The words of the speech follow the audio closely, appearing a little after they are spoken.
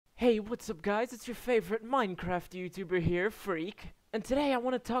Hey, what's up guys? It's your favorite Minecraft YouTuber here, FreaK. And today I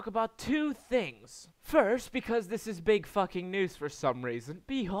want to talk about two things. First, because this is big fucking news for some reason,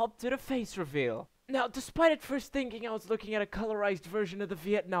 Bhop did a face reveal. Now, despite at first thinking I was looking at a colorized version of the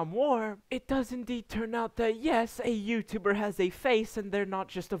Vietnam War, it does indeed turn out that yes, a YouTuber has a face and they're not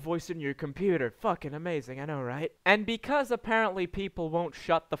just a voice in your computer. Fucking amazing, I know, right? And because apparently people won't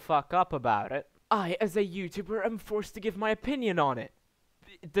shut the fuck up about it, I, as a YouTuber, am forced to give my opinion on it.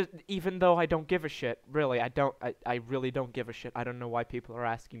 Even though I don't give a shit, really, I really don't give a shit. I don't know why people are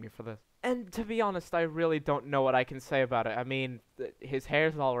asking me for this. And to be honest, I really don't know what I can say about it. I mean, his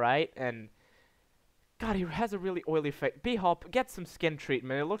hair's alright, and God, he has a really oily face. Bhop, get some skin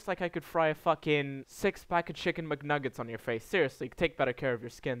treatment. It looks like I could fry a fucking 6-pack of chicken McNuggets on your face. Seriously, take better care of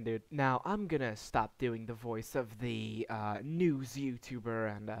your skin, dude. Now, I'm gonna stop doing the voice of the news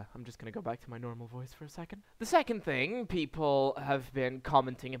YouTuber, and I'm just gonna go back to my normal voice for a second. The second thing people have been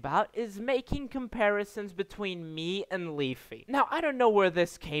commenting about is making comparisons between me and Leafy. Now, I don't know where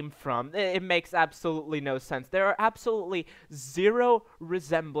this came from. It makes absolutely no sense. There are absolutely zero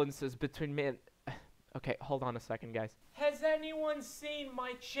resemblances between me and... Okay, hold on a second, guys. Has anyone seen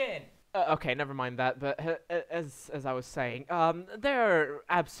my chin? Okay, never mind that, but as I was saying, there are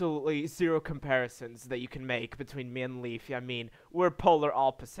absolutely zero comparisons that you can make between me and Leafy. I mean, we're polar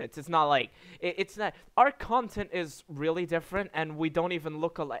opposites. It's not like, it's not, our content is really different, and we don't even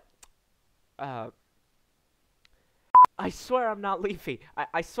look alike. I swear I'm not Leafy.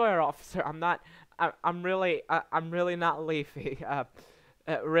 I swear, officer, I'm not, I'm really not Leafy.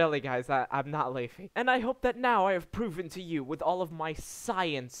 Really, guys, I'm not Leafy. And I hope that now I have proven to you with all of my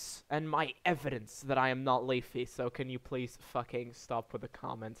science and my evidence that I am not Leafy. So can you please fucking stop with the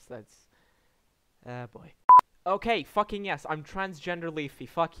comments? That's... boy. Okay, fucking yes, I'm transgender Leafy.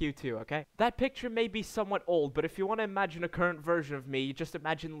 Fuck you too, okay? That picture may be somewhat old, but if you want to imagine a current version of me, you just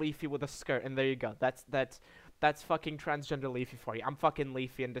imagine Leafy with a skirt, and there you go. That's fucking transgender Leafy for you. I'm fucking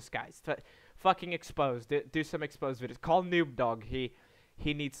Leafy in disguise. Fucking exposed. Do some exposed videos. Call Noob Dog.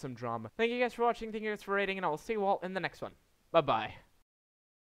 He needs some drama. Thank you guys for watching, thank you guys for rating, and I will see you all in the next one. Bye-bye.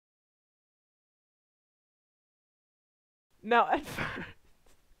 Now, at first...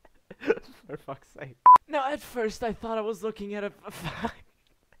 for fuck's sake. Now, at first, I thought I was looking at a...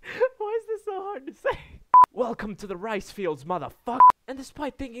 Why is this so hard to say? Welcome to the rice fields, motherfucker! And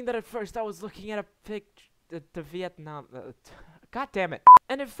despite thinking that at first I was looking at a picture... the Vietnam... God damn it.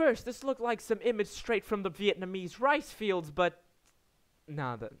 And at first, this looked like some image straight from the Vietnamese rice fields, but...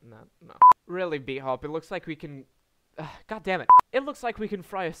 No. Really, Bhop, it looks like we can... God damn it. It looks like we can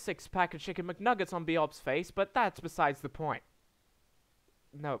fry a 6-pack of chicken McNuggets on Bhop's face, but that's besides the point.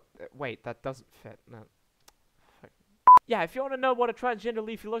 No, wait, that doesn't fit. No. Yeah, if you want to know what a transgender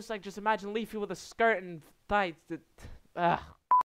Leafy looks like, just imagine Leafy with a skirt and tights. Ugh.